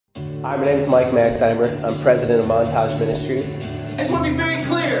Hi, my name is Mike Maxheimer. I'm president of Montage Ministries. I just want to be very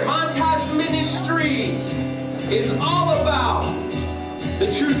clear. Montage Ministries is all about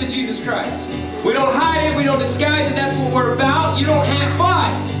the truth of Jesus Christ. We don't hide it, we don't disguise it, that's what we're about. You don't have to.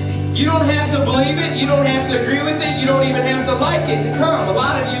 You don't have to believe it, you don't have to agree with it, you don't even have to like it to come. A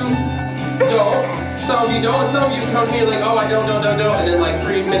lot of you don't, some of you don't, and some of you come here like, oh, I don't, and then like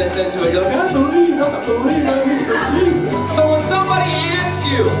 3 minutes into it, you're like, I believe, Jesus. So when somebody asks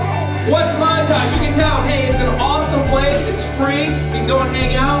you, what's Montage? You can tell them, hey, it's an awesome place, it's free, you can go and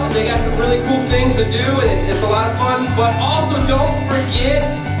hang out, and they got some really cool things to do, and it's a lot of fun, but also don't forget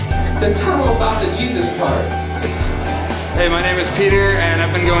to tell them about the Jesus part. Hey, my name is Peter, and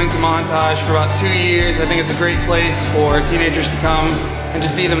I've been going to Montage for about 2 years. I think it's a great place for teenagers to come and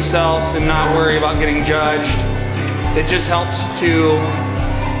just be themselves and not worry about getting judged. It just helps to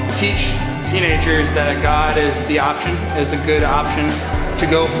teach teenagers that God is the option, is a good option to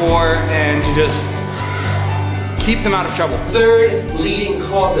go for, and to just keep them out of trouble. Third leading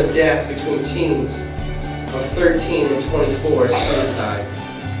cause of death between teens of 13 and 24 is suicide.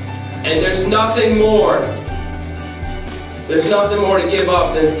 And there's nothing more to give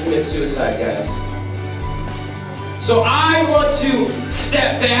up than to commit suicide, guys. So I want to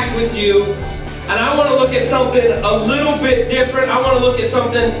step back with you, and I want to look at something a little bit different. I want to look at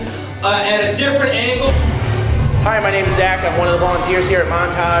something at a different angle. Hi, my name is Zach. I'm one of the volunteers here at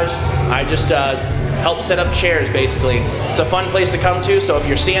Montage. I just help set up chairs, basically. It's a fun place to come to, so if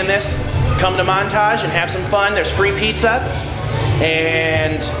you're seeing this, come to Montage and have some fun. There's free pizza,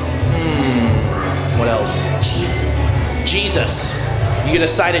 and what else? Jesus. You get a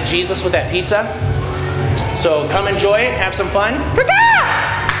side of Jesus with that pizza. So come enjoy it, have some fun.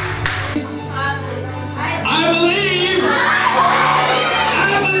 I believe!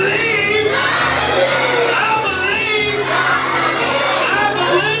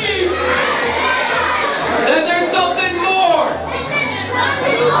 That there's something more!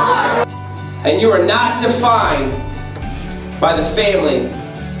 And you are not defined by the family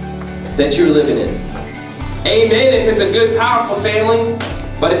that you're living in. Amen, if it's a good, powerful family,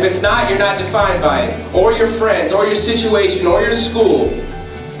 but if it's not, you're not defined by it, or your friends, or your situation, or your school.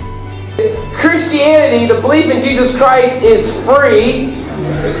 Christianity, the belief in Jesus Christ, is free,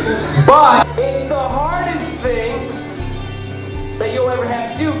 but it's the hardest thing that you'll ever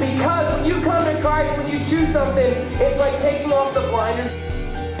have to do, because when you come to Christ, when you choose something, it's like taking off the blinders.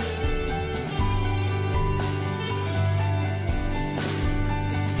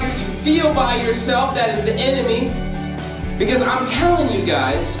 Feel by yourself, that is the enemy, because I'm telling you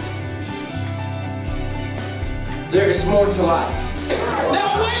guys, there is more to life.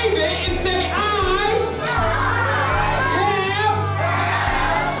 Now wave it and say, I have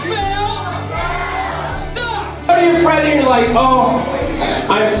felt stuff. Go to your friend and you're like, oh,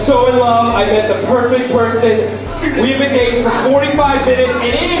 I'm so in love, I met the perfect person, we've been dating for 45 minutes,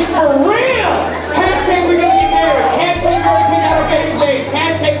 and it is for real! Hashtag we're gonna get married, hashtag we're gonna pick out our baby days,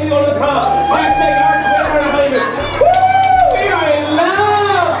 hashtag we go to the prom, hashtag our honeymoon. Woo! We are in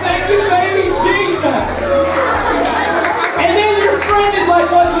love! Thank you, baby Jesus! And then your friend is like,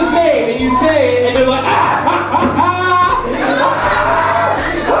 what's his name? And you say it, and they're like, ah, ha, ha, ha!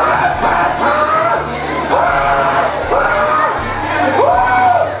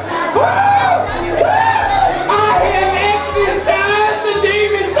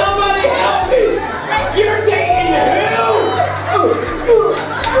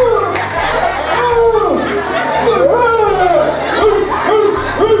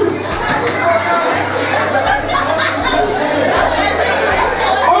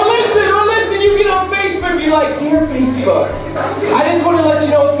 Like, dear Facebook, I just want to let you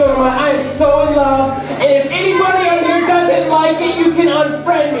know what's going on. I am so in love, and if anybody on here doesn't like it, you can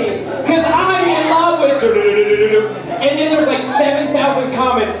unfriend me, because I'm in love with it. And then there's like 7,000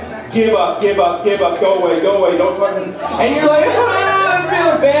 comments. Give up, give up, give up, go away, don't talk to me. And you're like, ah, I'm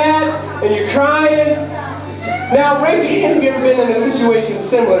feeling bad, and you're crying. Now, raise your hand if you've ever been in a situation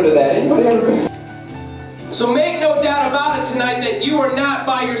similar to that. Anybody ever been? So make no doubt about it tonight that you are not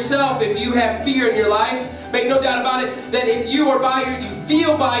by yourself if you have fear in your life. Make no doubt about it that if you are you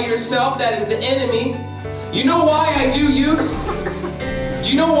feel by yourself, that is the enemy. You know why I do youth?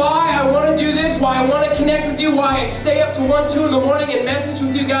 Do you know why I want to do this? Why I want to connect with you? Why I stay up to 1, 2 in the morning and message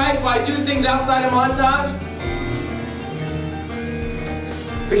with you guys? Why I do things outside of Montage?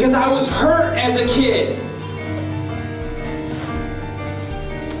 Because I was hurt as a kid.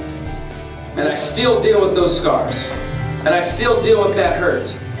 And I still deal with those scars. And I still deal with that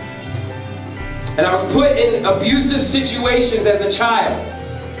hurt. And I was put in abusive situations as a child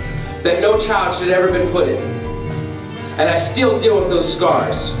that no child should have ever been put in. And I still deal with those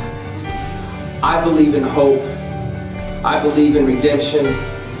scars. I believe in hope. I believe in redemption.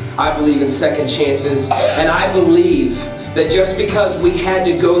 I believe in second chances. And I believe that just because we had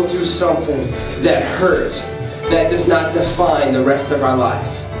to go through something that hurt, that does not define the rest of our life.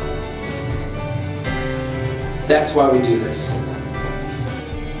 That's why we do this.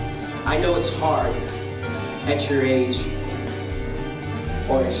 I know it's hard at your age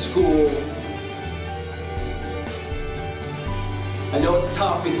or in school. I know it's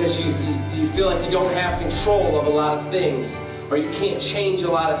tough because you feel like you don't have control of a lot of things, or you can't change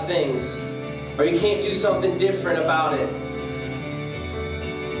a lot of things, or you can't do something different about it.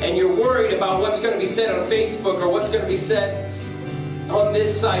 And you're worried about what's going to be said on Facebook, or what's going to be said on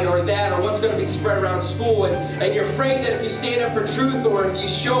this site or that, or what's going to be spread around school, and you're afraid that if you stand up for truth, or if you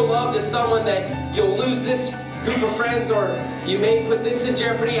show love to someone, that you'll lose this group of friends, or you may put this in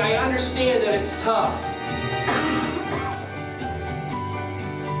jeopardy. I understand that it's tough.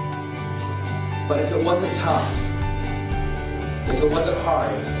 But if it wasn't tough, if it wasn't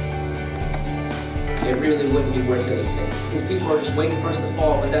hard, it really wouldn't be worth anything. Because people are just waiting for us to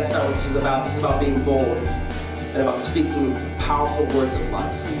fall, but that's not what this is about. This is about being bold and about speaking powerful words of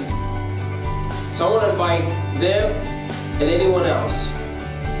life. So I want to invite them and anyone else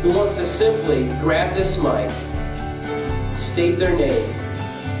who wants to simply grab this mic, state their name,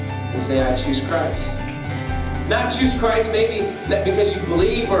 and say, I choose Christ. Not choose Christ maybe not because you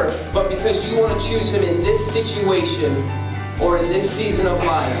believe, but because you want to choose Him in this situation or in this season of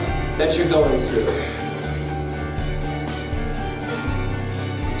life that you're going through.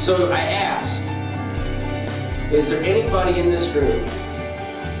 So I ask, is there anybody in this room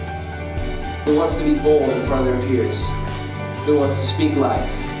who wants to be bold in front of their peers? Who wants to speak life?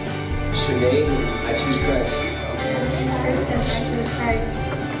 What's your name? I choose Christ. I choose Christ.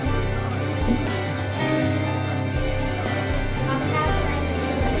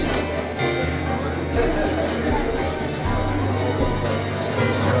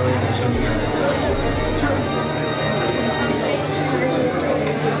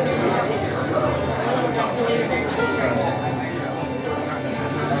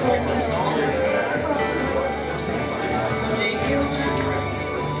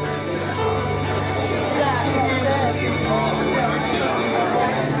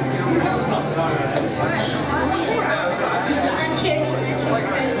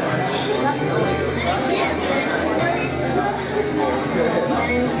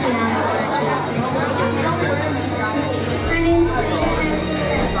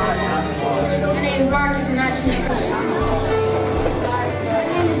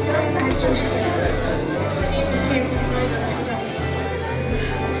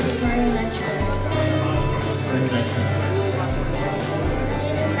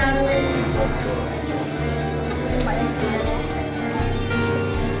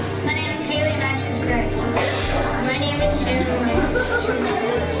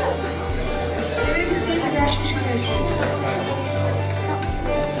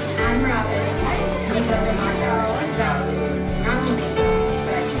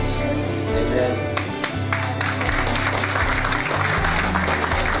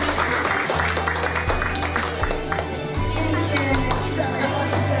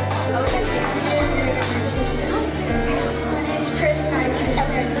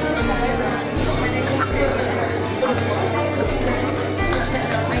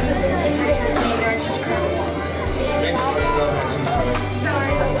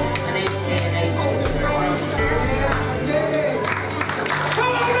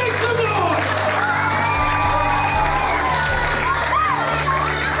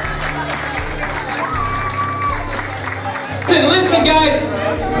 Listen, guys,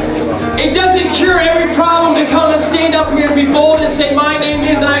 it doesn't cure every problem to come and stand up here and be bold and say, my name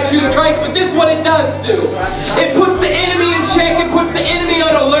is and I choose Christ, but this is what it does do. It puts the enemy in check, it puts the enemy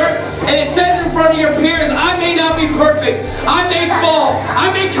on alert, and it says in front of your peers, I may not be perfect, I may fall,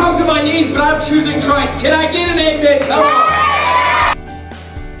 I may come to my knees, but I'm choosing Christ. Can I get an amen? Come on.